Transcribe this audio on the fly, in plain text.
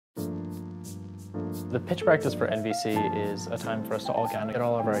The pitch practice for NVC is a time for us to all kind of get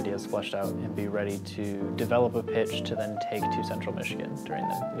all of our ideas fleshed out and be ready to develop a pitch to then take to Central Michigan during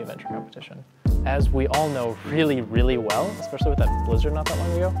the new venture competition. As we all know really, really well, especially with that blizzard not that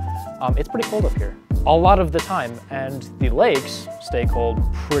long ago, it's pretty cold up here a lot of the time, and the lakes stay cold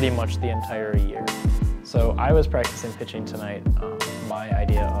pretty much the entire year. So I was practicing pitching tonight my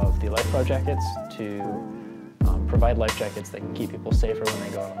idea of the lifeguard jackets to provide life jackets that can keep people safer when they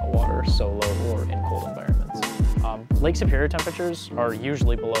go out on the water, solo or in cold environments. Lake Superior temperatures are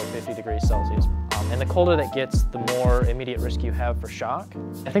usually below 50 degrees Celsius. And the colder that gets, the more immediate risk you have for shock.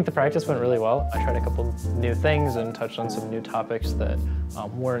 I think the practice went really well. I tried a couple new things and touched on some new topics that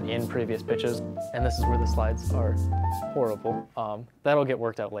weren't in previous pitches. And this is where the slides are horrible. That'll get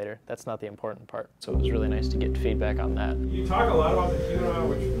worked out later. That's not the important part. So it was really nice to get feedback on that. You talk a lot about the quinoa,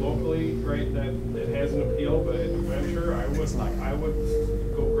 which locally, right, that it has an appeal, but at the venture, I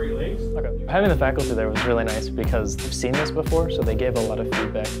would go Great Lakes. Okay. Having the faculty there was really nice because they've seen this before, so they gave a lot of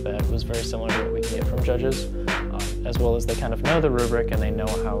feedback that was very similar to what we can get from judges, as well as they kind of know the rubric and they know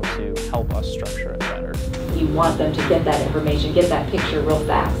how to help us structure it better. You want them to get that information, get that picture real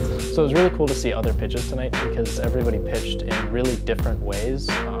fast. So it was really cool to see other pitches tonight because everybody pitched in really different ways,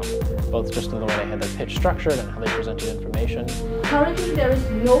 both just in the way they had their pitch structured and how they presented information. Currently, there is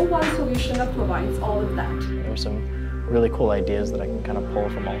no one solution that provides all of that. There were some really cool ideas that I can kind of pull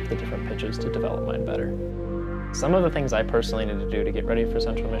from all of the different pitches to develop mine better. Some of the things I personally need to do to get ready for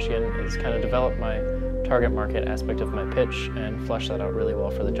Central Michigan is kind of develop my target market aspect of my pitch and flesh that out really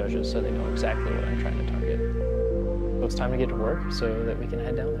well for the judges so they know exactly what I'm trying to target. So it's time to get to work so that we can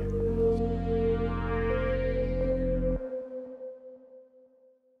head down there.